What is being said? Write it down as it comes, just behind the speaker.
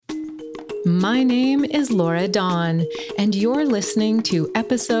My name is Laura Dawn, and you're listening to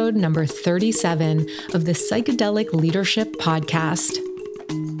episode number 37 of the Psychedelic Leadership Podcast.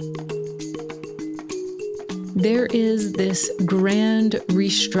 There is this grand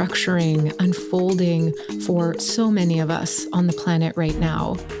restructuring unfolding for so many of us on the planet right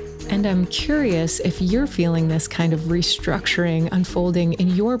now. And I'm curious if you're feeling this kind of restructuring unfolding in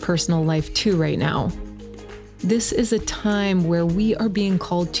your personal life too right now. This is a time where we are being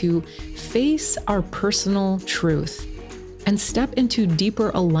called to face our personal truth and step into deeper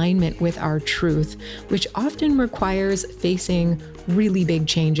alignment with our truth, which often requires facing really big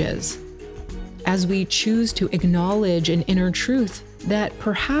changes. As we choose to acknowledge an inner truth that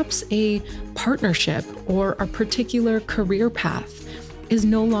perhaps a partnership or a particular career path is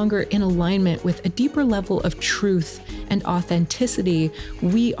no longer in alignment with a deeper level of truth and authenticity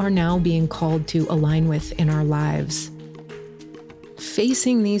we are now being called to align with in our lives.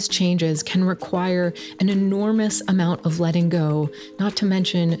 Facing these changes can require an enormous amount of letting go, not to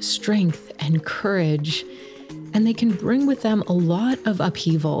mention strength and courage, and they can bring with them a lot of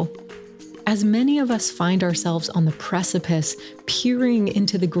upheaval. As many of us find ourselves on the precipice, peering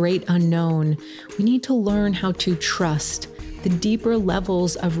into the great unknown, we need to learn how to trust the deeper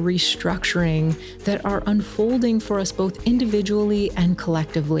levels of restructuring that are unfolding for us both individually and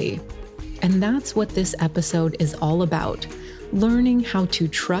collectively. And that's what this episode is all about, learning how to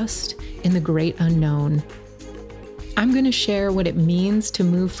trust in the great unknown. I'm going to share what it means to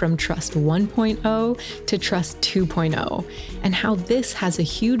move from Trust 1.0 to Trust 2.0, and how this has a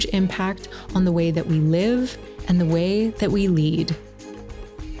huge impact on the way that we live and the way that we lead.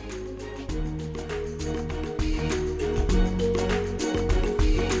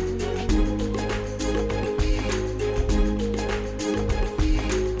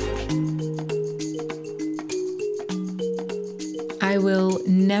 I will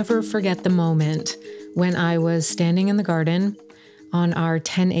never forget the moment when I was standing in the garden on our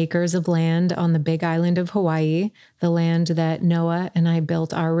 10 acres of land on the big island of Hawaii, the land that Noah and I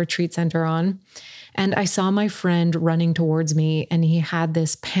built our retreat center on. And I saw my friend running towards me, and he had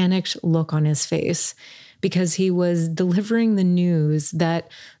this panicked look on his face because he was delivering the news that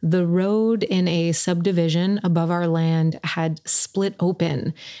the road in a subdivision above our land had split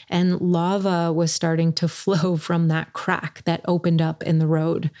open and lava was starting to flow from that crack that opened up in the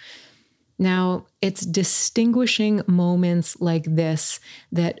road. Now, it's distinguishing moments like this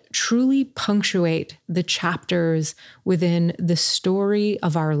that truly punctuate the chapters within the story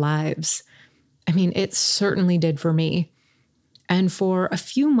of our lives. I mean, it certainly did for me. And for a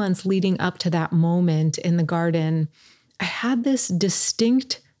few months leading up to that moment in the garden, I had this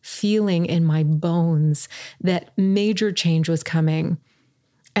distinct feeling in my bones that major change was coming.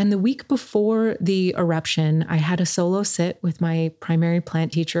 And the week before the eruption, I had a solo sit with my primary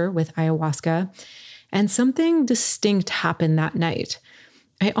plant teacher with ayahuasca, and something distinct happened that night.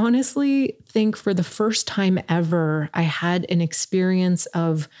 I honestly think for the first time ever, I had an experience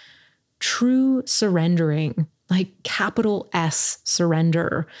of true surrendering, like capital S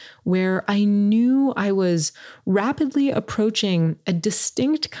surrender, where I knew I was rapidly approaching a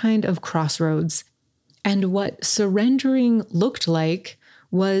distinct kind of crossroads. And what surrendering looked like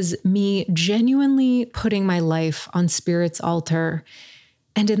was me genuinely putting my life on Spirit's altar.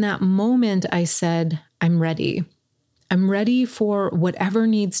 And in that moment, I said, I'm ready. I'm ready for whatever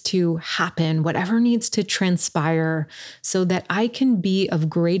needs to happen, whatever needs to transpire, so that I can be of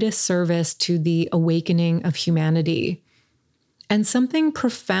greatest service to the awakening of humanity. And something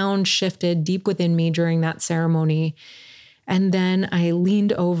profound shifted deep within me during that ceremony. And then I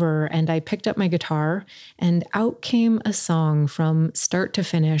leaned over and I picked up my guitar, and out came a song from start to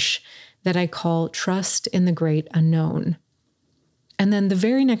finish that I call Trust in the Great Unknown. And then the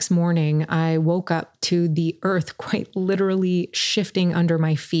very next morning, I woke up to the earth quite literally shifting under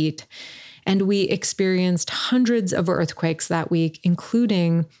my feet. And we experienced hundreds of earthquakes that week,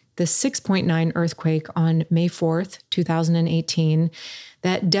 including the 6.9 earthquake on May 4th, 2018,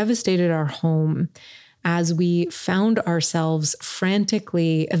 that devastated our home as we found ourselves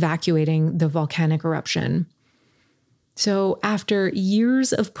frantically evacuating the volcanic eruption. So after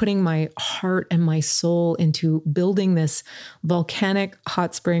years of putting my heart and my soul into building this volcanic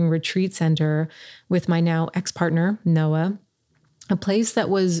hot spring retreat center with my now ex-partner, Noah, a place that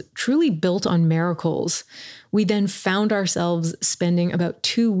was truly built on miracles, we then found ourselves spending about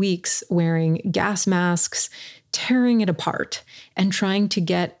 2 weeks wearing gas masks, tearing it apart, and trying to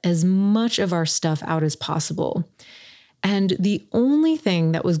get as much of our stuff out as possible. And the only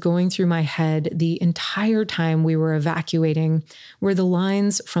thing that was going through my head the entire time we were evacuating were the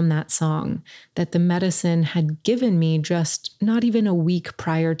lines from that song that the medicine had given me just not even a week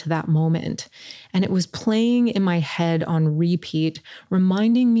prior to that moment. And it was playing in my head on repeat,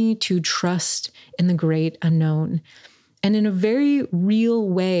 reminding me to trust in the great unknown. And in a very real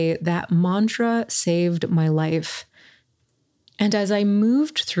way, that mantra saved my life. And as I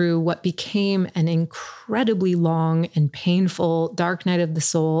moved through what became an incredibly long and painful dark night of the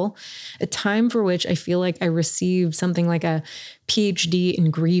soul, a time for which I feel like I received something like a PhD in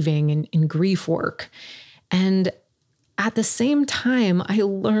grieving and in grief work. And at the same time, I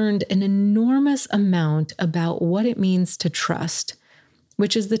learned an enormous amount about what it means to trust,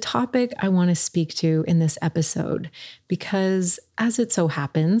 which is the topic I want to speak to in this episode, because as it so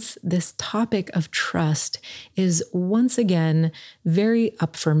happens, this topic of trust is once again very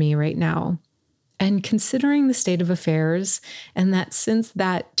up for me right now. And considering the state of affairs, and that since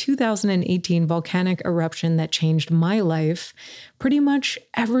that 2018 volcanic eruption that changed my life, pretty much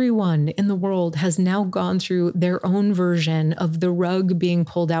everyone in the world has now gone through their own version of the rug being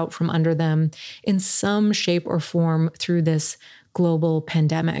pulled out from under them in some shape or form through this global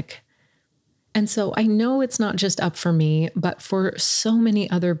pandemic. And so I know it's not just up for me, but for so many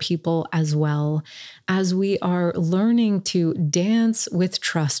other people as well, as we are learning to dance with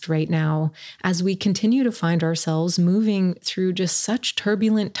trust right now, as we continue to find ourselves moving through just such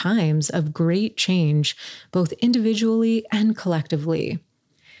turbulent times of great change, both individually and collectively.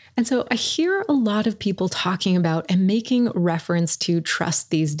 And so I hear a lot of people talking about and making reference to trust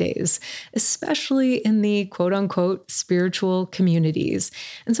these days, especially in the quote unquote spiritual communities.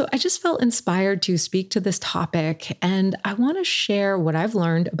 And so I just felt inspired to speak to this topic. And I want to share what I've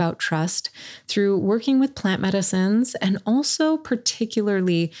learned about trust through working with plant medicines and also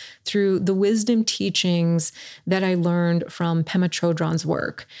particularly through the wisdom teachings that I learned from Pema Chodron's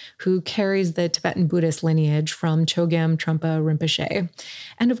work, who carries the Tibetan Buddhist lineage from Chogyam Trungpa Rinpoche.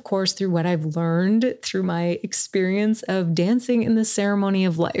 And of course, through what I've learned through my experience of dancing in the ceremony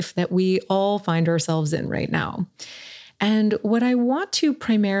of life that we all find ourselves in right now. And what I want to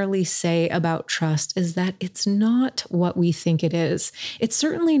primarily say about trust is that it's not what we think it is. It's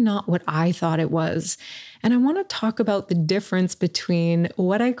certainly not what I thought it was. And I want to talk about the difference between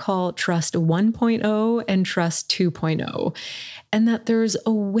what I call trust 1.0 and trust 2.0, and that there's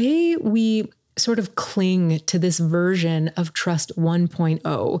a way we sort of cling to this version of trust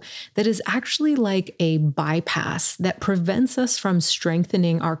 1.0 that is actually like a bypass that prevents us from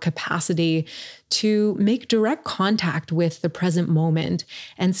strengthening our capacity to make direct contact with the present moment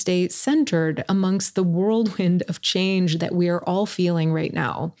and stay centered amongst the whirlwind of change that we are all feeling right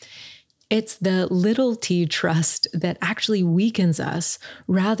now. It's the little t trust that actually weakens us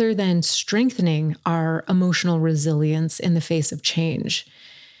rather than strengthening our emotional resilience in the face of change.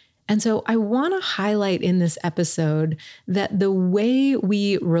 And so I want to highlight in this episode that the way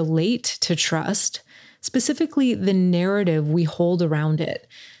we relate to trust, specifically the narrative we hold around it,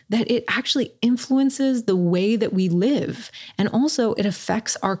 that it actually influences the way that we live. And also it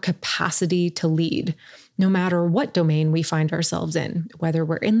affects our capacity to lead, no matter what domain we find ourselves in, whether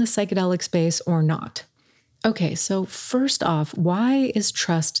we're in the psychedelic space or not. Okay, so first off, why is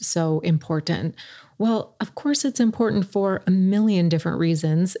trust so important? Well, of course, it's important for a million different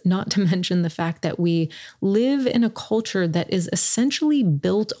reasons, not to mention the fact that we live in a culture that is essentially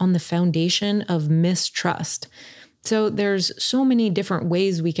built on the foundation of mistrust. So there's so many different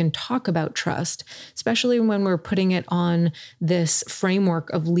ways we can talk about trust, especially when we're putting it on this framework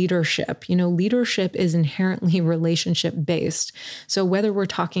of leadership. You know, leadership is inherently relationship based. So whether we're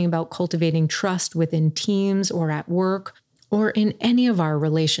talking about cultivating trust within teams or at work, or in any of our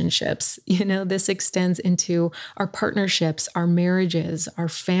relationships, you know, this extends into our partnerships, our marriages, our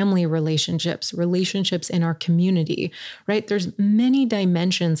family relationships, relationships in our community, right? There's many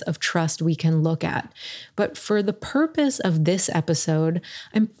dimensions of trust we can look at. But for the purpose of this episode,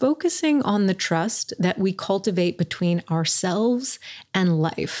 I'm focusing on the trust that we cultivate between ourselves and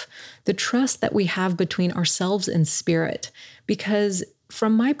life, the trust that we have between ourselves and spirit, because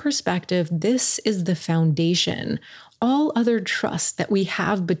from my perspective, this is the foundation. All other trust that we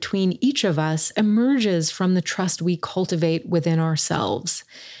have between each of us emerges from the trust we cultivate within ourselves.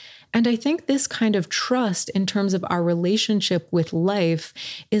 And I think this kind of trust in terms of our relationship with life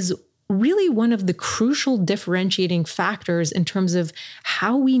is really one of the crucial differentiating factors in terms of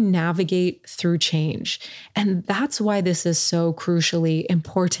how we navigate through change. And that's why this is so crucially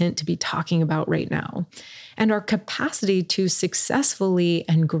important to be talking about right now. And our capacity to successfully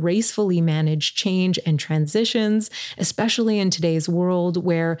and gracefully manage change and transitions, especially in today's world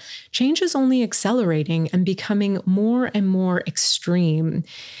where change is only accelerating and becoming more and more extreme,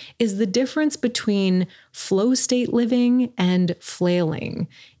 is the difference between flow state living and flailing.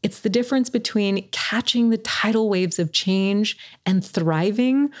 It's the difference between catching the tidal waves of change and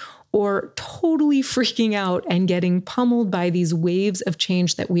thriving, or totally freaking out and getting pummeled by these waves of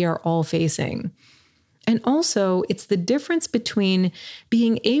change that we are all facing. And also, it's the difference between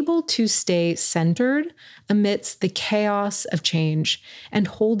being able to stay centered amidst the chaos of change and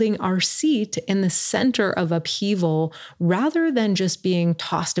holding our seat in the center of upheaval rather than just being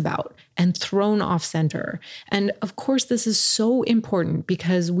tossed about and thrown off center. And of course, this is so important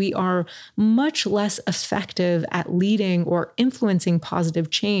because we are much less effective at leading or influencing positive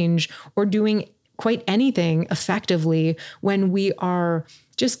change or doing quite anything effectively when we are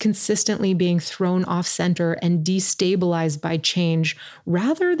just consistently being thrown off center and destabilized by change,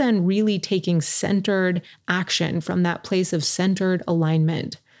 rather than really taking centered action from that place of centered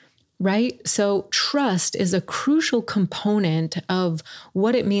alignment. Right? So trust is a crucial component of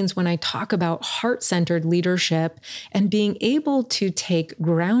what it means when I talk about heart-centered leadership and being able to take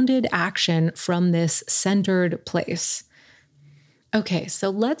grounded action from this centered place. Okay, so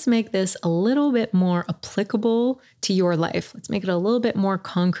let's make this a little bit more applicable to your life. Let's make it a little bit more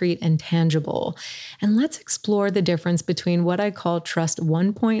concrete and tangible. And let's explore the difference between what I call Trust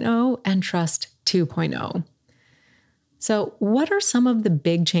 1.0 and Trust 2.0. So, what are some of the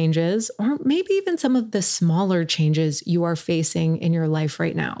big changes, or maybe even some of the smaller changes you are facing in your life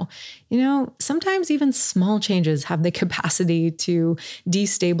right now? Sometimes even small changes have the capacity to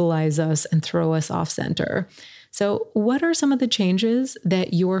destabilize us and throw us off center. So, what are some of the changes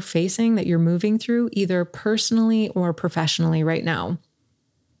that you're facing, that you're moving through, either personally or professionally right now?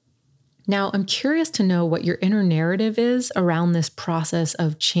 Now, I'm curious to know what your inner narrative is around this process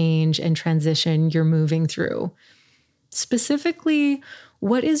of change and transition you're moving through. Specifically,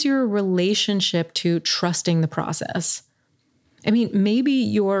 what is your relationship to trusting the process? I mean, maybe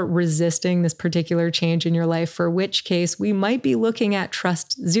you're resisting this particular change in your life, for which case we might be looking at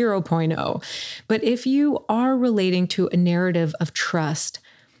Trust 0.0. But if you are relating to a narrative of trust,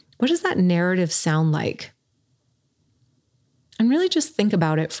 what does that narrative sound like? And really just think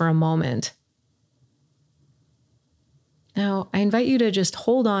about it for a moment. Now, I invite you to just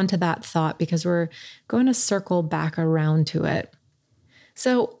hold on to that thought because we're going to circle back around to it.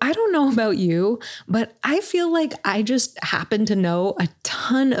 So I don't know about you, but I feel like I just happen to know a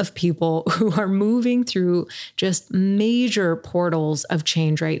ton of people who are moving through just major portals of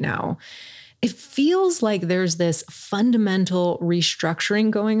change right now. It feels like there's this fundamental restructuring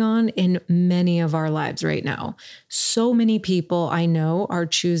going on in many of our lives right now. So many people I know are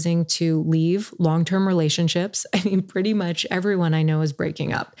choosing to leave long-term relationships. I mean, pretty much everyone I know is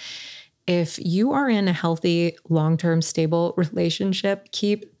breaking up. If you are in a healthy, long-term, stable relationship,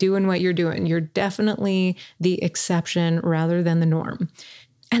 keep doing what you're doing. You're definitely the exception rather than the norm.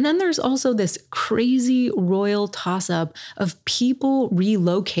 And then there's also this crazy royal toss-up of people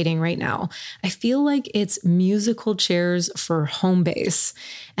relocating right now. I feel like it's musical chairs for home base,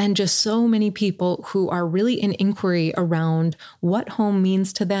 and just so many people who are really in inquiry around what home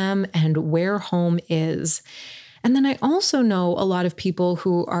means to them and where home is. And then I also know a lot of people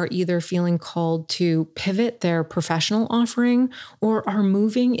who are either feeling called to pivot their professional offering or are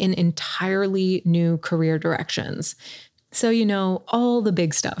moving in entirely new career directions. So, all the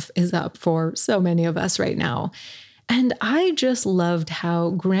big stuff is up for so many of us right now. And I just loved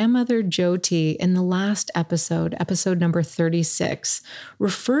how Grandmother Jyoti in the last episode number 36,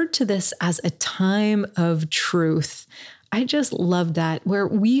 referred to this as a time of truth. I just love that, where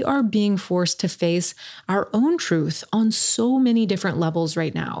we are being forced to face our own truth on so many different levels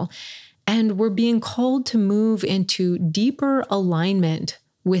right now. And we're being called to move into deeper alignment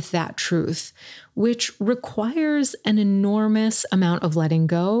with that truth, which requires an enormous amount of letting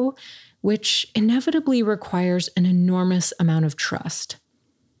go, which inevitably requires an enormous amount of trust.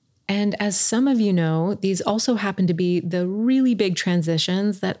 And as some of you know, these also happen to be the really big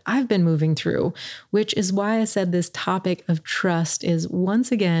transitions that I've been moving through, which is why I said this topic of trust is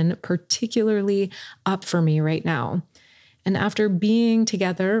once again particularly up for me right now. And after being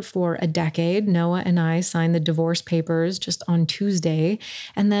together for a decade, Noah and I signed the divorce papers just on Tuesday,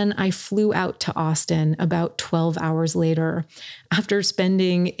 and then I flew out to Austin about 12 hours later after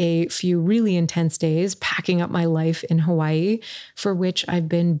spending a few really intense days packing up my life in Hawaii, for which I've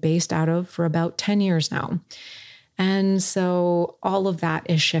been based out of for about 10 years now. And so all of that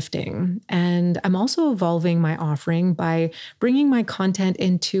is shifting. And I'm also evolving my offering by bringing my content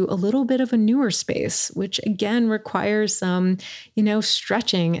into a little bit of a newer space, which again requires some,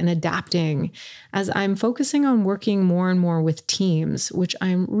 stretching and adapting as I'm focusing on working more and more with teams, which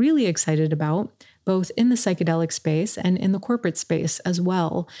I'm really excited about, both in the psychedelic space and in the corporate space as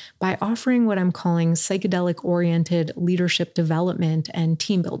well, by offering what I'm calling psychedelic-oriented leadership development and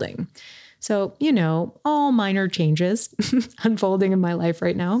team building. So, all minor changes unfolding in my life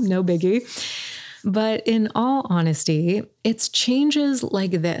right now, no biggie. But in all honesty, it's changes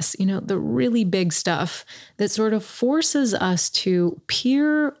like this, the really big stuff that sort of forces us to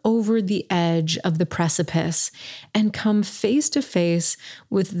peer over the edge of the precipice and come face to face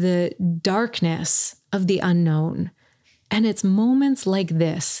with the darkness of the unknown. And it's moments like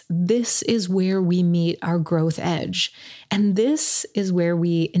this. This is where we meet our growth edge. And this is where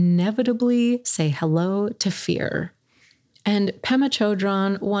we inevitably say hello to fear. And Pema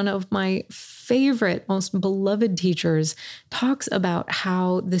Chodron, one of my favorite, most beloved teachers, talks about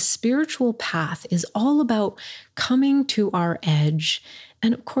how the spiritual path is all about coming to our edge.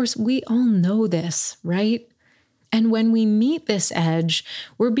 And of course, we all know this, right? And when we meet this edge,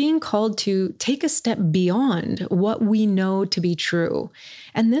 we're being called to take a step beyond what we know to be true.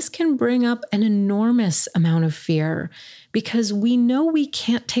 And this can bring up an enormous amount of fear because we know we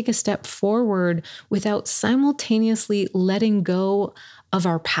can't take a step forward without simultaneously letting go of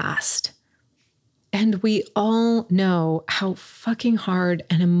our past. And we all know how fucking hard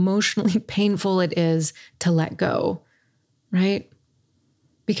and emotionally painful it is to let go, right?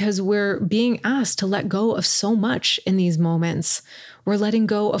 Because we're being asked to let go of so much in these moments. We're letting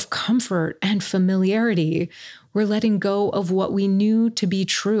go of comfort and familiarity. We're letting go of what we knew to be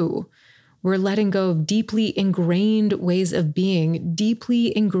true. We're letting go of deeply ingrained ways of being,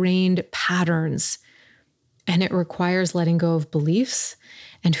 deeply ingrained patterns. And it requires letting go of beliefs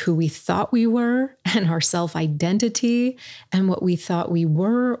and who we thought we were and our self-identity and what we thought we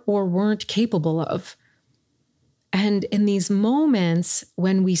were or weren't capable of. And in these moments,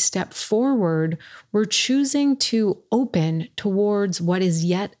 when we step forward, we're choosing to open towards what is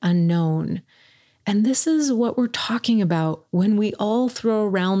yet unknown. And this is what we're talking about when we all throw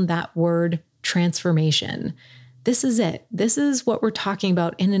around that word transformation. This is it. This is what we're talking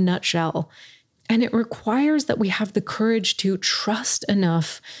about in a nutshell. And it requires that we have the courage to trust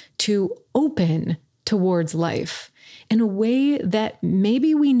enough to open towards life in a way that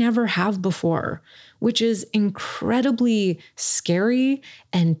maybe we never have before, which is incredibly scary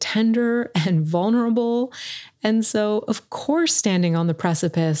and tender and vulnerable. And so, of course, standing on the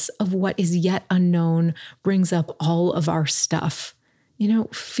precipice of what is yet unknown brings up all of our stuff.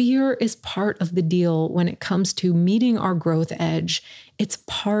 Fear is part of the deal when it comes to meeting our growth edge. It's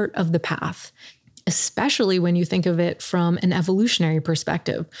part of the path. Especially when you think of it from an evolutionary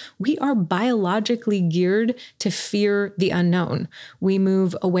perspective. We are biologically geared to fear the unknown. We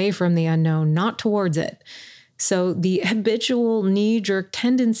move away from the unknown, not towards it. So the habitual knee-jerk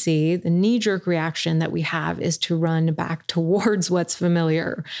tendency, the knee-jerk reaction that we have is to run back towards what's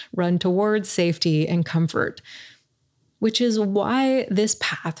familiar, run towards safety and comfort, which is why this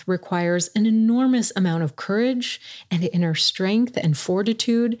path requires an enormous amount of courage and inner strength and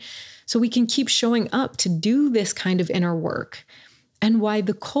fortitude, so we can keep showing up to do this kind of inner work, and why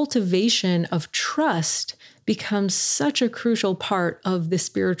the cultivation of trust becomes such a crucial part of the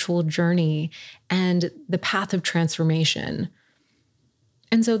spiritual journey and the path of transformation.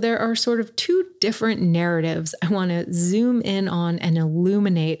 And so there are sort of two different narratives I want to zoom in on and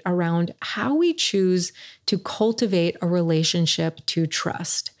illuminate around how we choose to cultivate a relationship to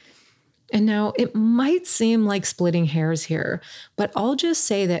trust. And now it might seem like splitting hairs here, but I'll just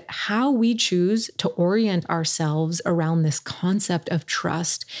say that how we choose to orient ourselves around this concept of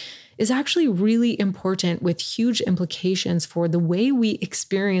trust is actually really important with huge implications for the way we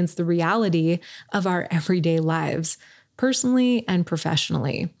experience the reality of our everyday lives, personally and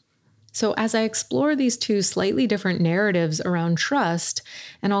professionally. So as I explore these two slightly different narratives around trust,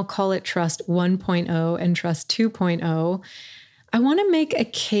 and I'll call it Trust 1.0 and Trust 2.0, I want to make a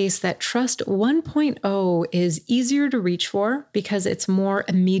case that Trust 1.0 is easier to reach for because it's more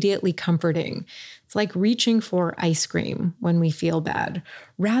immediately comforting. It's like reaching for ice cream when we feel bad,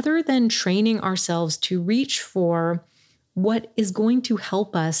 rather than training ourselves to reach for what is going to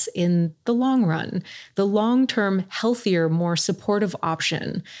help us in the long run, the long-term, healthier, more supportive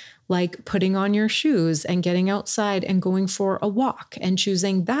option, like putting on your shoes and getting outside and going for a walk and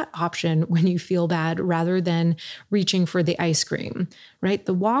choosing that option when you feel bad rather than reaching for the ice cream, right?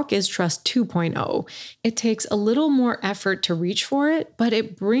 The walk is Trust 2.0. It takes a little more effort to reach for it, but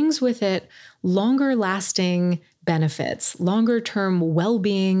it brings with it longer lasting benefits, longer term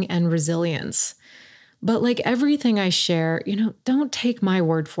well-being and resilience. But like everything I share, don't take my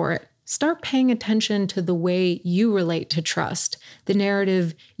word for it. Start paying attention to the way you relate to trust, the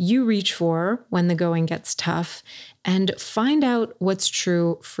narrative you reach for when the going gets tough, and find out what's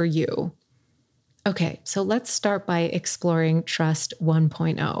true for you. Okay, so let's start by exploring Trust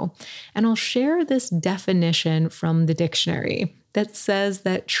 1.0. And I'll share this definition from the dictionary that says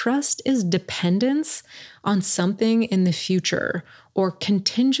that trust is dependence on something in the future or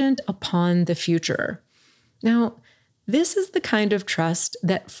contingent upon the future. Now, this is the kind of trust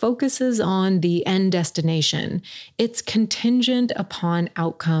that focuses on the end destination. It's contingent upon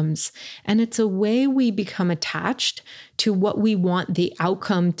outcomes, and it's a way we become attached to what we want the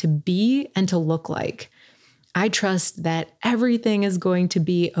outcome to be and to look like. I trust that everything is going to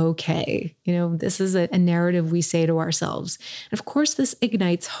be okay. This is a narrative we say to ourselves. And of course, this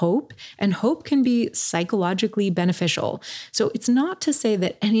ignites hope, and hope can be psychologically beneficial. So it's not to say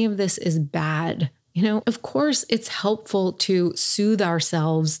that any of this is bad. Of course, it's helpful to soothe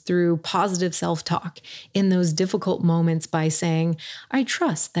ourselves through positive self-talk in those difficult moments by saying, I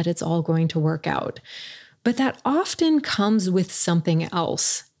trust that it's all going to work out. But that often comes with something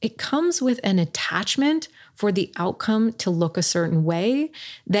else. It comes with an attachment for the outcome to look a certain way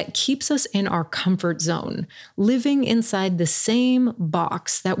that keeps us in our comfort zone, living inside the same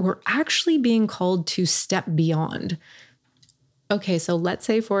box that we're actually being called to step beyond. Okay, so let's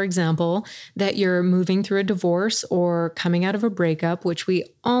say, for example, that you're moving through a divorce or coming out of a breakup, which we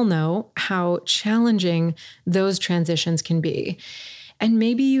all know how challenging those transitions can be. And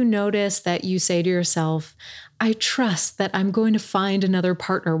maybe you notice that you say to yourself, I trust that I'm going to find another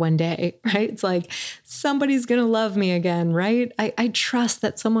partner one day, right? It's like somebody's going to love me again, right? I trust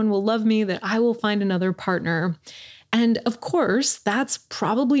that someone will love me, that I will find another partner. And of course, that's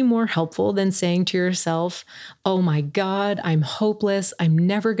probably more helpful than saying to yourself, oh my God, I'm hopeless. I'm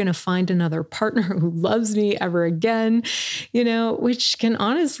never going to find another partner who loves me ever again, which can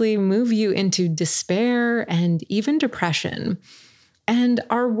honestly move you into despair and even depression. And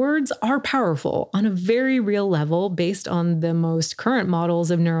our words are powerful on a very real level. Based on the most current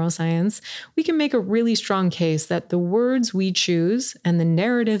models of neuroscience, we can make a really strong case that the words we choose and the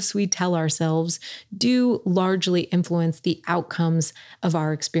narratives we tell ourselves do largely influence the outcomes of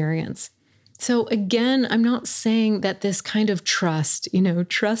our experience. So again, I'm not saying that this kind of trust,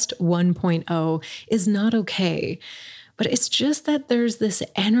 trust 1.0 is not okay, but it's just that there's this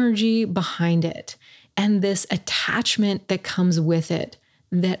energy behind it. And this attachment that comes with it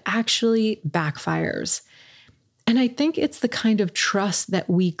that actually backfires. And I think it's the kind of trust that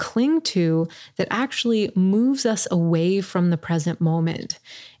we cling to that actually moves us away from the present moment.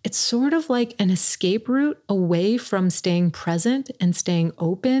 It's sort of like an escape route away from staying present and staying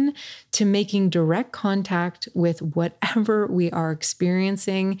open to making direct contact with whatever we are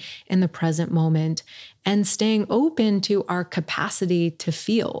experiencing in the present moment and staying open to our capacity to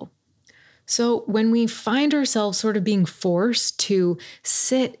feel. So when we find ourselves sort of being forced to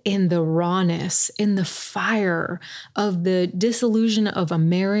sit in the rawness, in the fire of the disillusion of a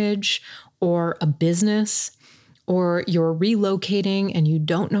marriage or a business, or you're relocating and you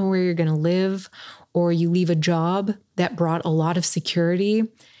don't know where you're going to live, or you leave a job that brought a lot of security,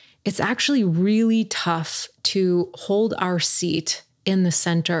 it's actually really tough to hold our seat in the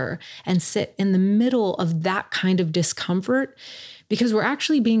center and sit in the middle of that kind of discomfort, because we're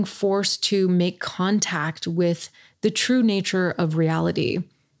actually being forced to make contact with the true nature of reality,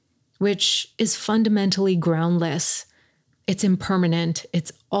 which is fundamentally groundless. It's impermanent.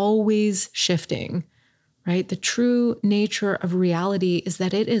 It's always shifting, right? The true nature of reality is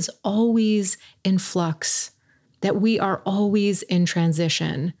that it is always in flux, that we are always in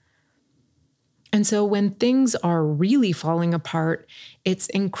transition. And so when things are really falling apart, it's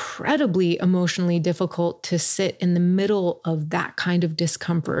incredibly emotionally difficult to sit in the middle of that kind of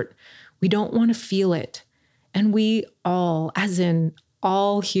discomfort. We don't want to feel it. And we all, as in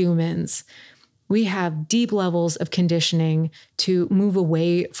all humans, we have deep levels of conditioning to move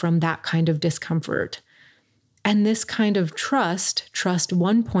away from that kind of discomfort. And this kind of trust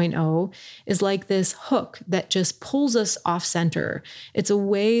 1.0, is like this hook that just pulls us off center. It's a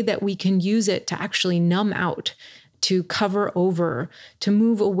way that we can use it to actually numb out, to cover over, to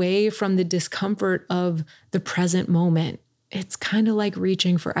move away from the discomfort of the present moment. It's kind of like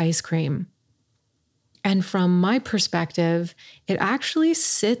reaching for ice cream. And from my perspective, it actually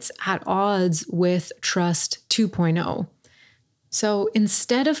sits at odds with Trust 2.0. So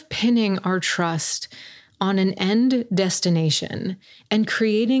instead of pinning our trust on an end destination and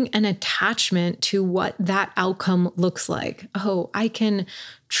creating an attachment to what that outcome looks like. Oh, I can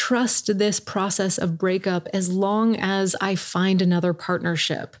trust this process of breakup as long as I find another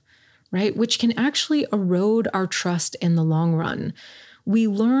partnership, right? Which can actually erode our trust in the long run. We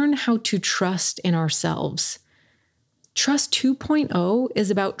learn how to trust in ourselves. Trust 2.0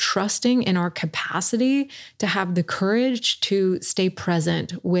 is about trusting in our capacity to have the courage to stay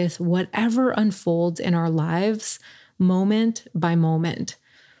present with whatever unfolds in our lives, moment by moment.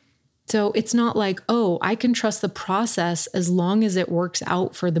 So it's not like, oh, I can trust the process as long as it works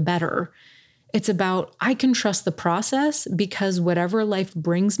out for the better. It's about, I can trust the process because whatever life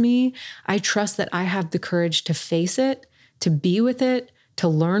brings me, I trust that I have the courage to face it, to be with it, to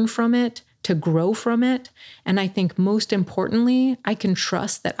learn from it, to grow from it. And I think most importantly, I can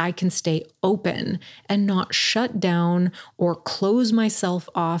trust that I can stay open and not shut down or close myself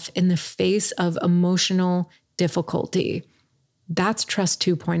off in the face of emotional difficulty. That's trust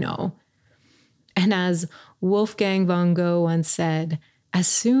 2.0. And as Wolfgang von Goethe once said, as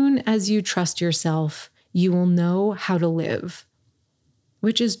soon as you trust yourself, you will know how to live.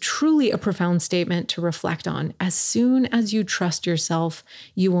 Which is truly a profound statement to reflect on. As soon as you trust yourself,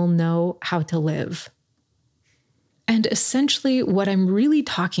 you will know how to live. And essentially, what I'm really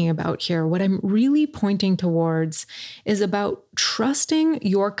talking about here, what I'm really pointing towards, is about trusting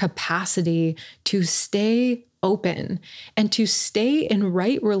your capacity to stay open and to stay in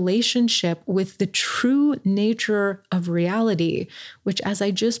right relationship with the true nature of reality, which, as I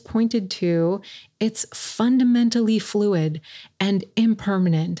just pointed to, it's fundamentally fluid and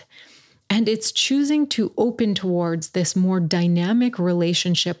impermanent. And it's choosing to open towards this more dynamic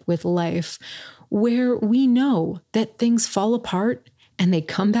relationship with life where we know that things fall apart and they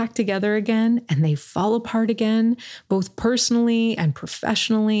come back together again and they fall apart again, both personally and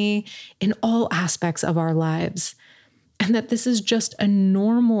professionally, in all aspects of our lives. And that this is just a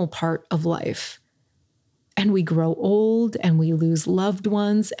normal part of life. And we grow old and we lose loved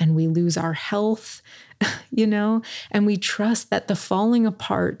ones and we lose our health, and we trust that the falling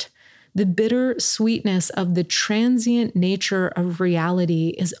apart, the bitter sweetness of the transient nature of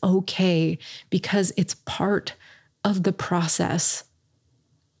reality is okay because it's part of the process.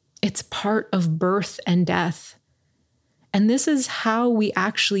 It's part of birth and death. And this is how we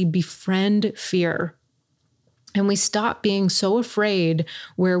actually befriend fear. And we stop being so afraid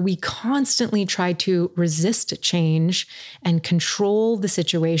where we constantly try to resist change and control the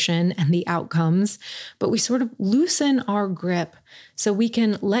situation and the outcomes, but we sort of loosen our grip so we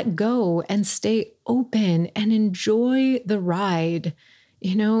can let go and stay open and enjoy the ride,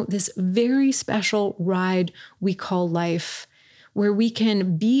 this very special ride we call life, where we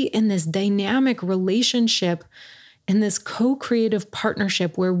can be in this dynamic relationship, in this co-creative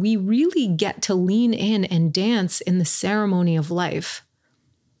partnership where we really get to lean in and dance in the ceremony of life.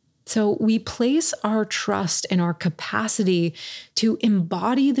 So we place our trust in our capacity to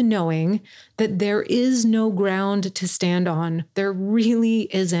embody the knowing that there is no ground to stand on. There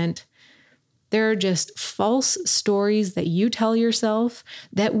really isn't. There are just false stories that you tell yourself,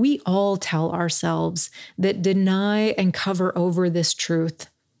 that we all tell ourselves, that deny and cover over this truth.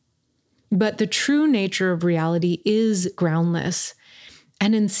 But the true nature of reality is groundless.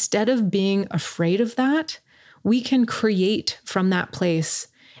 And instead of being afraid of that, we can create from that place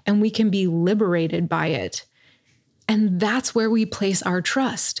and we can be liberated by it. And that's where we place our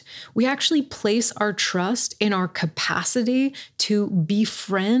trust. We actually place our trust in our capacity to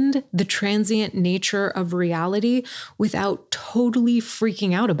befriend the transient nature of reality without totally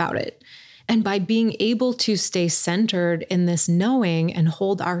freaking out about it. And by being able to stay centered in this knowing and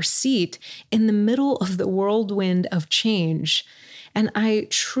hold our seat in the middle of the whirlwind of change. And I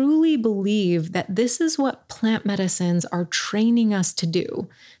truly believe that this is what plant medicines are training us to do.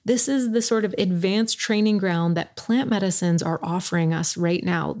 This is the sort of advanced training ground that plant medicines are offering us right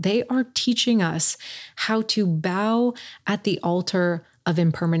now. They are teaching us how to bow at the altar of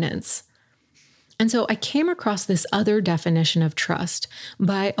impermanence. And so I came across this other definition of trust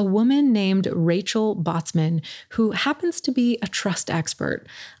by a woman named Rachel Botsman, who happens to be a trust expert.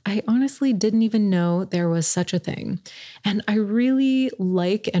 I honestly didn't even know there was such a thing. And I really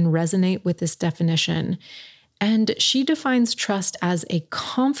like and resonate with this definition. And she defines trust as a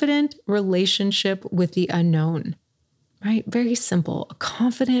confident relationship with the unknown, right? Very simple, a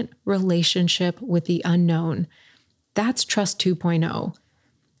confident relationship with the unknown. That's trust 2.0.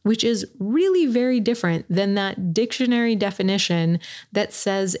 Which is really very different than that dictionary definition that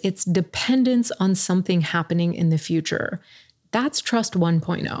says it's dependence on something happening in the future. That's trust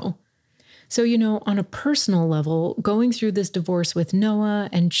 1.0. So, on a personal level, going through this divorce with Noah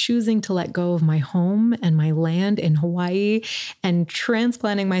and choosing to let go of my home and my land in Hawaii and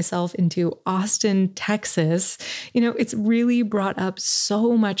transplanting myself into Austin, Texas, it's really brought up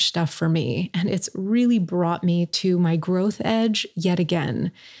so much stuff for me. And it's really brought me to my growth edge yet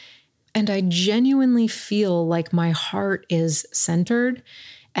again. And I genuinely feel like my heart is centered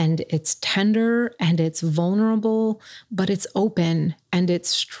and it's tender and it's vulnerable, but it's open and it's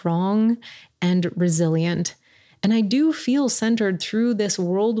strong and resilient. And I do feel centered through this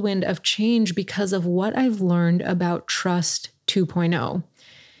whirlwind of change because of what I've learned about Trust 2.0.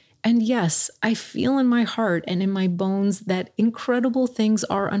 And yes, I feel in my heart and in my bones that incredible things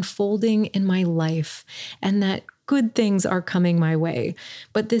are unfolding in my life and that good things are coming my way.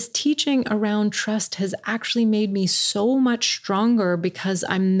 But this teaching around trust has actually made me so much stronger because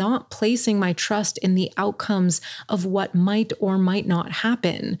I'm not placing my trust in the outcomes of what might or might not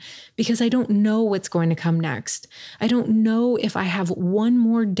happen, because I don't know what's going to come next. I don't know if I have one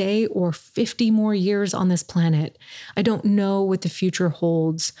more day or 50 more years on this planet. I don't know what the future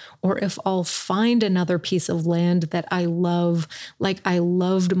holds, or if I'll find another piece of land that I love, like I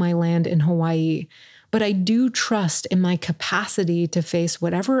loved my land in Hawaii. But I do trust in my capacity to face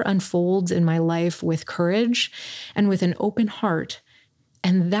whatever unfolds in my life with courage and with an open heart.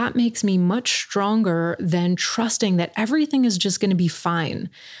 And that makes me much stronger than trusting that everything is just going to be fine,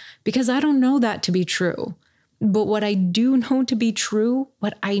 because I don't know that to be true. But what I do know to be true,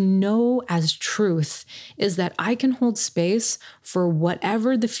 what I know as truth, is that I can hold space for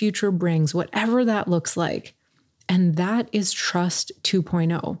whatever the future brings, whatever that looks like. And that is Trust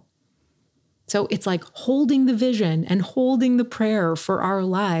 2.0. So it's like holding the vision and holding the prayer for our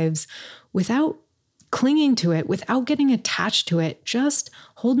lives without clinging to it, without getting attached to it, just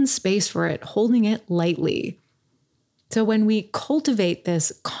holding space for it, holding it lightly. So when we cultivate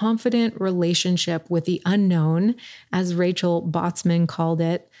this confident relationship with the unknown, as Rachel Botsman called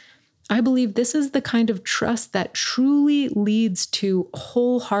it, I believe this is the kind of trust that truly leads to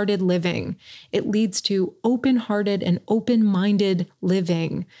wholehearted living. It leads to open-hearted and open-minded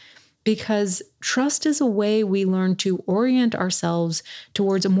living. Because trust is a way we learn to orient ourselves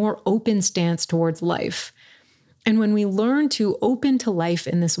towards a more open stance towards life. And when we learn to open to life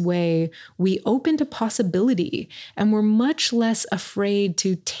in this way, we open to possibility, and we're much less afraid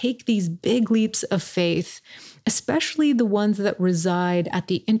to take these big leaps of faith, especially the ones that reside at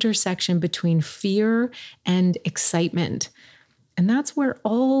the intersection between fear and excitement. And that's where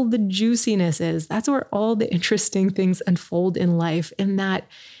all the juiciness is. That's where all the interesting things unfold in life, in that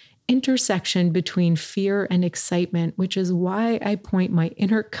intersection between fear and excitement, which is why I point my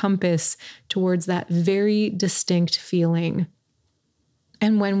inner compass towards that very distinct feeling.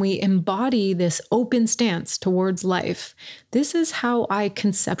 And when we embody this open stance towards life, this is how I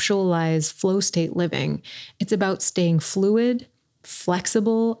conceptualize flow state living. It's about staying fluid,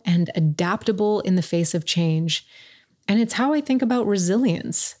 flexible, and adaptable in the face of change. And it's how I think about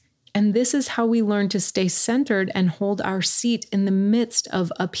resilience. And this is how we learn to stay centered and hold our seat in the midst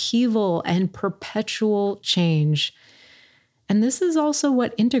of upheaval and perpetual change. And this is also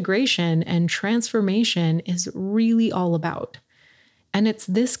what integration and transformation is really all about. And it's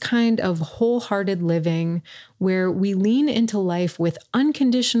this kind of wholehearted living where we lean into life with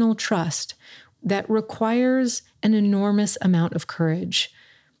unconditional trust that requires an enormous amount of courage.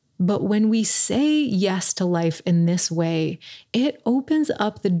 But when we say yes to life in this way, it opens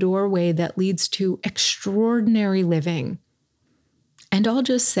up the doorway that leads to extraordinary living. And I'll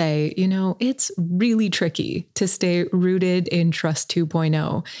just say, it's really tricky to stay rooted in Trust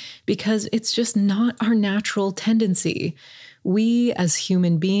 2.0 because it's just not our natural tendency. We as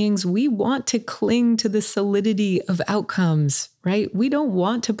human beings, we want to cling to the solidity of outcomes, right? We don't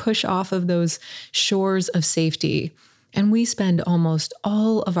want to push off of those shores of safety. And we spend almost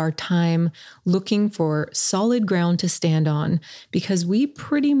all of our time looking for solid ground to stand on because we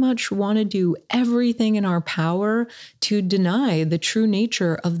pretty much want to do everything in our power to deny the true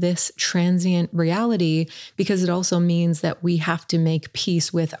nature of this transient reality, because it also means that we have to make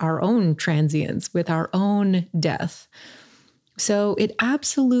peace with our own transience, with our own death. So it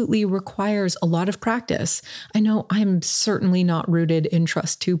absolutely requires a lot of practice. I know I'm certainly not rooted in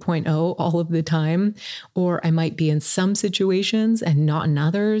Trust 2.0 all of the time, or I might be in some situations and not in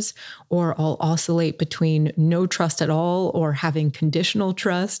others, or I'll oscillate between no trust at all or having conditional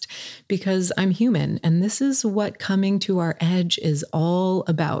trust, because I'm human. And this is what coming to our edge is all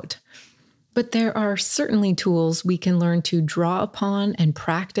about. But there are certainly tools we can learn to draw upon and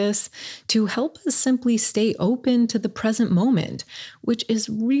practice to help us simply stay open to the present moment, which is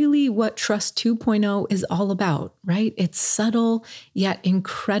really what Trust 2.0 is all about, right? It's subtle, yet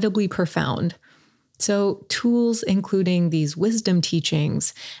incredibly profound. So, tools including these wisdom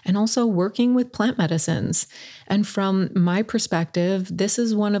teachings and also working with plant medicines. And from my perspective, this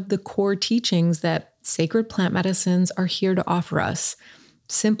is one of the core teachings that sacred plant medicines are here to offer us,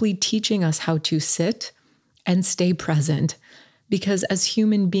 simply teaching us how to sit and stay present. Because as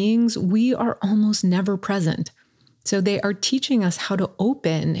human beings, we are almost never present. So, they are teaching us how to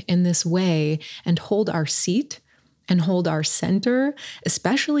open in this way and hold our seat and hold our center,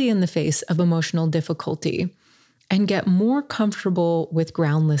 especially in the face of emotional difficulty, and get more comfortable with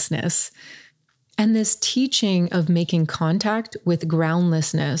groundlessness. And this teaching of making contact with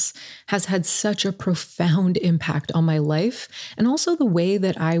groundlessness has had such a profound impact on my life and also the way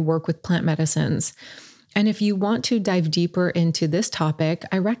that I work with plant medicines. And if you want to dive deeper into this topic,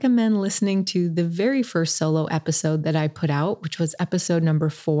 I recommend listening to the very first solo episode that I put out, which was episode number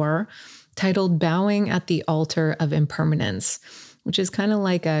 4, titled Bowing at the Altar of Impermanence, which is kind of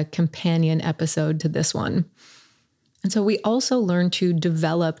like a companion episode to this one. And so we also learn to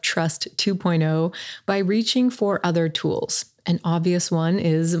develop Trust 2.0 by reaching for other tools. An obvious one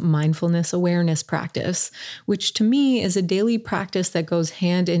is mindfulness awareness practice, which to me is a daily practice that goes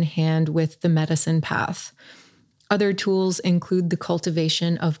hand in hand with the medicine path. Other tools include the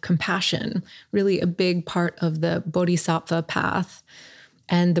cultivation of compassion, really a big part of the Bodhisattva path,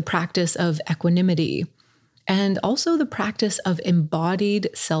 and the practice of equanimity, and also the practice of embodied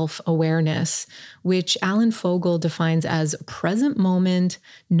self-awareness, which Alan Fogel defines as present moment,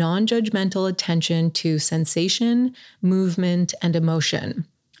 non-judgmental attention to sensation, movement, and emotion.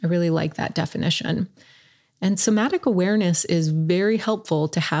 I really like that definition. And somatic awareness is very helpful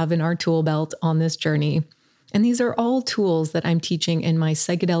to have in our tool belt on this journey. And these are all tools that I'm teaching in my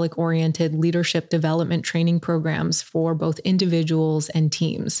psychedelic-oriented leadership development training programs for both individuals and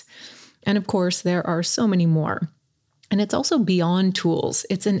teams. And of course, there are so many more. And it's also beyond tools.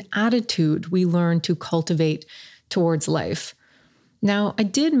 It's an attitude we learn to cultivate towards life. Now, I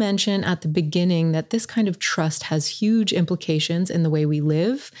did mention at the beginning that this kind of trust has huge implications in the way we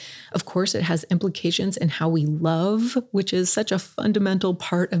live. Of course, it has implications in how we love, which is such a fundamental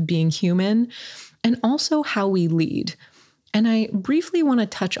part of being human, and also how we lead. And I briefly want to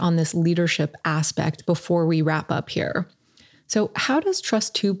touch on this leadership aspect before we wrap up here. So how does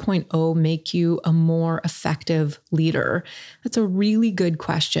Trust 2.0 make you a more effective leader? That's a really good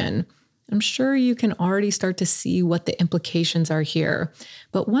question. I'm sure you can already start to see what the implications are here.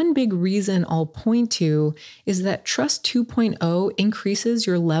 But one big reason I'll point to is that Trust 2.0 increases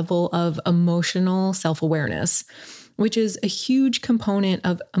your level of emotional self-awareness, which is a huge component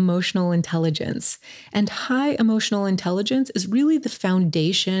of emotional intelligence. And high emotional intelligence is really the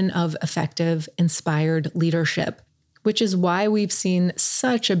foundation of effective, inspired leadership, which is why we've seen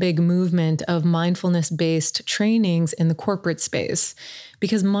such a big movement of mindfulness-based trainings in the corporate space.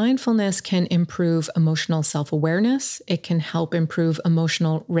 Because mindfulness can improve emotional self-awareness, it can help improve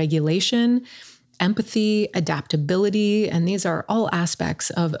emotional regulation, empathy, adaptability, and these are all aspects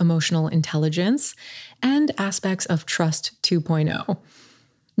of emotional intelligence and aspects of Trust 2.0.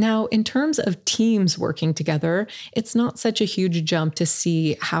 Now, in terms of teams working together, it's not such a huge jump to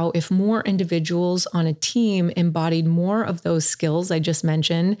see how if more individuals on a team embodied more of those skills I just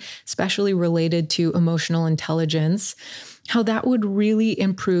mentioned, especially related to emotional intelligence, how that would really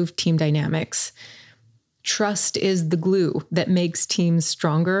improve team dynamics. Trust is the glue that makes teams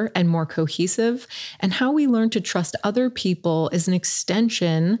stronger and more cohesive, and how we learn to trust other people is an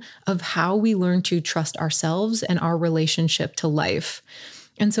extension of how we learn to trust ourselves and our relationship to life.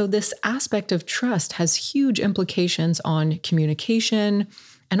 And so this aspect of trust has huge implications on communication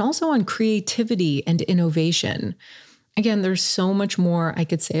and also on creativity and innovation. Again, there's so much more I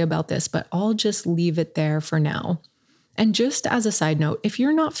could say about this, but I'll just leave it there for now. And just as a side note, if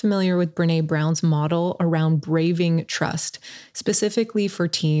you're not familiar with Brené Brown's model around braving trust, specifically for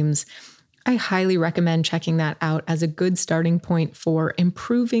teams, I highly recommend checking that out as a good starting point for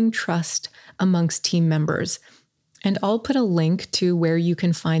improving trust amongst team members. And I'll put a link to where you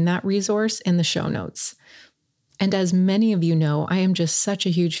can find that resource in the show notes. And as many of you know, I am just such a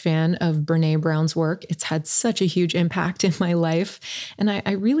huge fan of Brené Brown's work. It's had such a huge impact in my life. And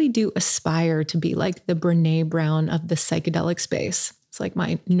I really do aspire to be like the Brené Brown of the psychedelic space. It's like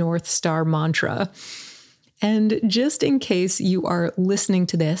my North Star mantra. And just in case you are listening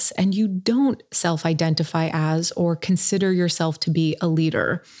to this and you don't self-identify as or consider yourself to be a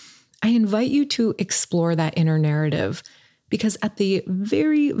leader, I invite you to explore that inner narrative. Because at the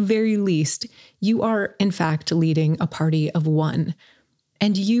very, very least, you are in fact leading a party of one.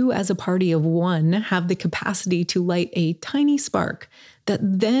 And you as a party of one have the capacity to light a tiny spark that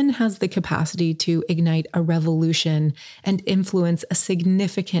then has the capacity to ignite a revolution and influence a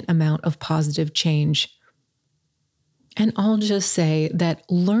significant amount of positive change. And I'll just say that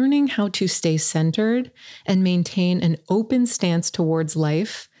learning how to stay centered and maintain an open stance towards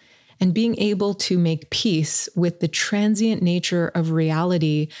life and being able to make peace with the transient nature of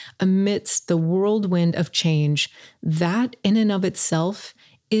reality amidst the whirlwind of change, that in and of itself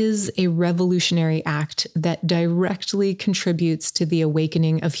is a revolutionary act that directly contributes to the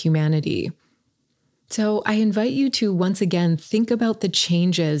awakening of humanity. So I invite you to once again think about the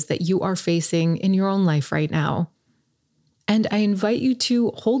changes that you are facing in your own life right now. And I invite you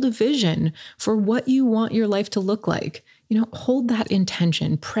to hold a vision for what you want your life to look like. Hold that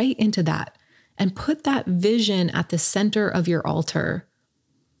intention, pray into that, and put that vision at the center of your altar.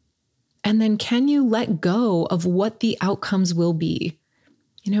 And then can you let go of what the outcomes will be?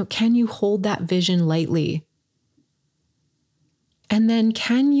 Can you hold that vision lightly? And then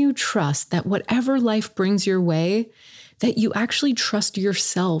can you trust that whatever life brings your way, that you actually trust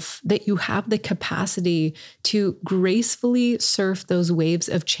yourself, that you have the capacity to gracefully surf those waves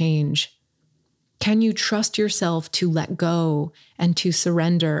of change? Can you trust yourself to let go and to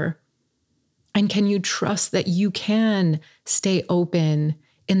surrender? And can you trust that you can stay open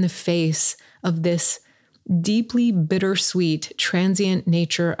in the face of this deeply bittersweet, transient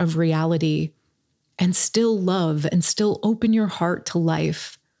nature of reality and still love and still open your heart to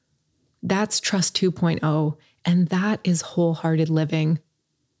life? That's Trust 2.0, and that is wholehearted living.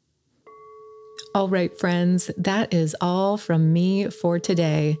 All right, friends, that is all from me for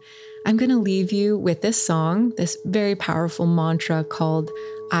today. I'm going to leave you with this song, this very powerful mantra called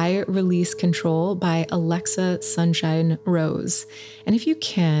I Release Control by Alexa Sunshine Rose. And if you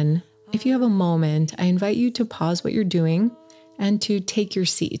have a moment, I invite you to pause what you're doing and to take your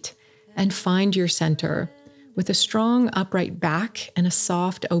seat and find your center with a strong upright back and a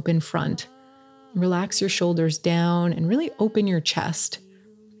soft open front. Relax your shoulders down and really open your chest.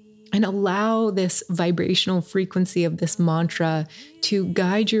 And allow this vibrational frequency of this mantra to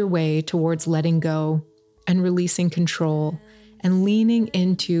guide your way towards letting go and releasing control and leaning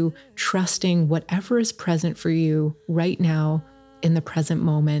into trusting whatever is present for you right now in the present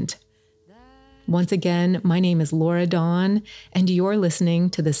moment. Once again, my name is Laura Dawn, and you're listening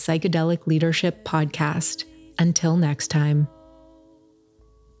to the Psychedelic Leadership Podcast. Until next time.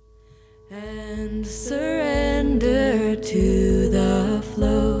 And surrender to the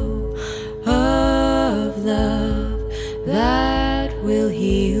flow of love that will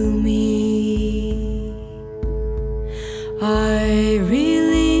heal me. I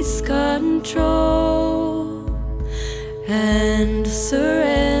release control and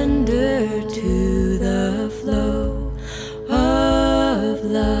surrender to the flow of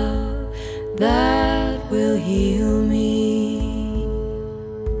love that will heal me.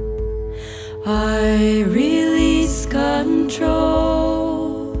 I release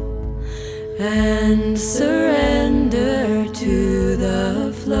control and surrender to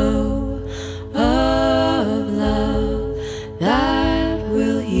the flow of love that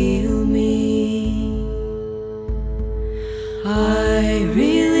will heal me. I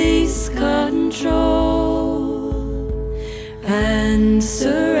release control and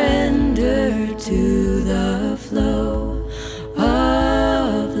surrender to the flow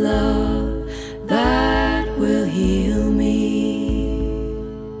of love that will heal me.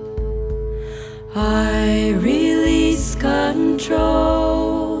 I release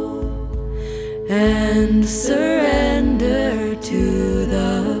control and surrender to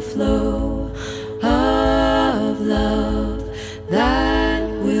the flow of love that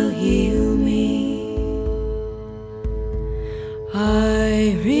will heal me.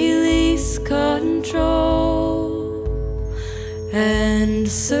 I release control and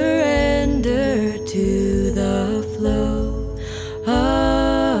surrender to the flow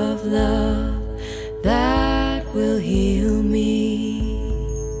of love that will heal me.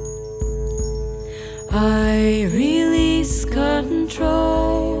 I release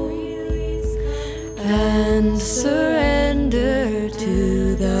control and surrender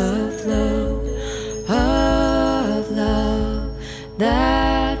to the flow of love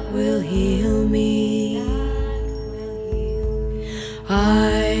that will heal me.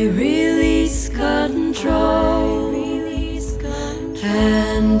 I release control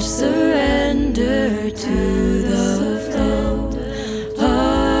and surrender to the flow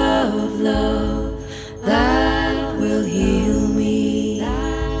of love that will heal me.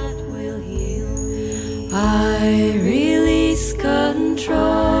 I release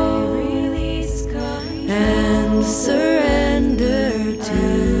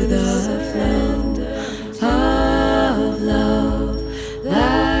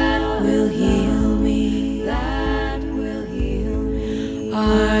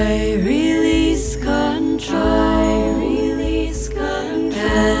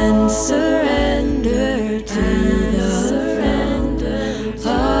and surrender to the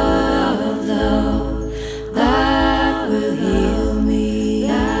of love that will heal me,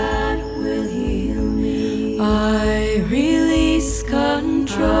 that will heal me. I release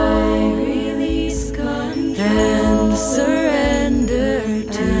control, and surrender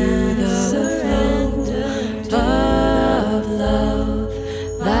to the of love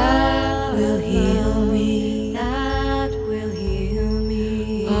that will heal me, that will heal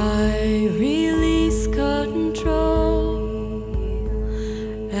me. I release control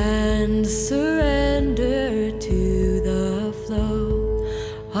and surrender to the flow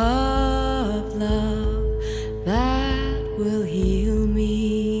of love that will heal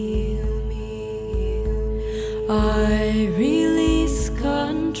me. I release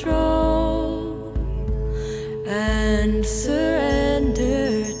control and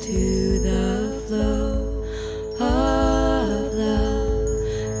surrender to the flow of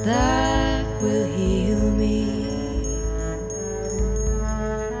love that will heal me.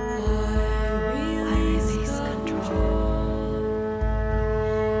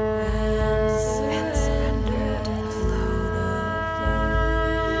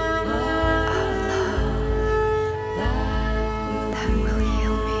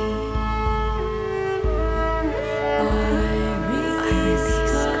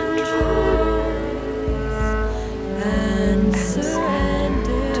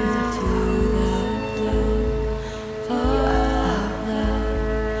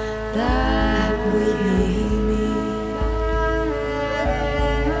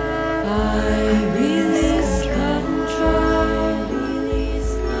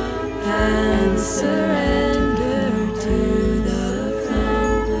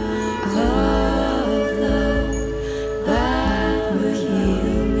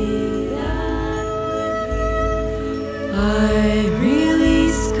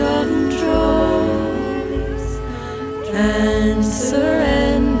 And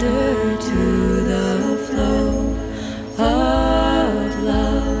surrender to the flow of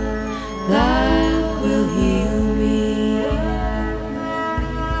love that will heal me.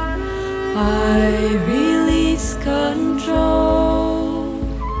 I release control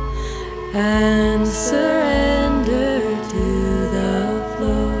and surrender to the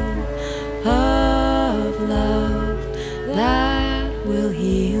flow of love that will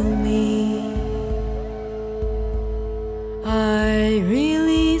heal me. I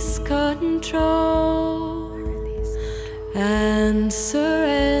release control and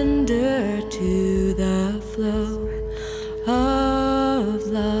surrender to the flow of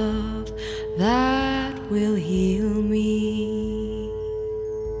love that will heal me.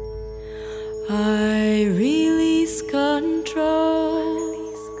 I release control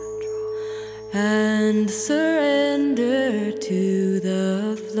and surrender to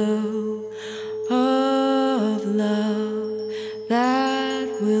the flow of love that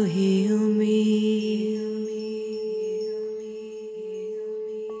will heal me.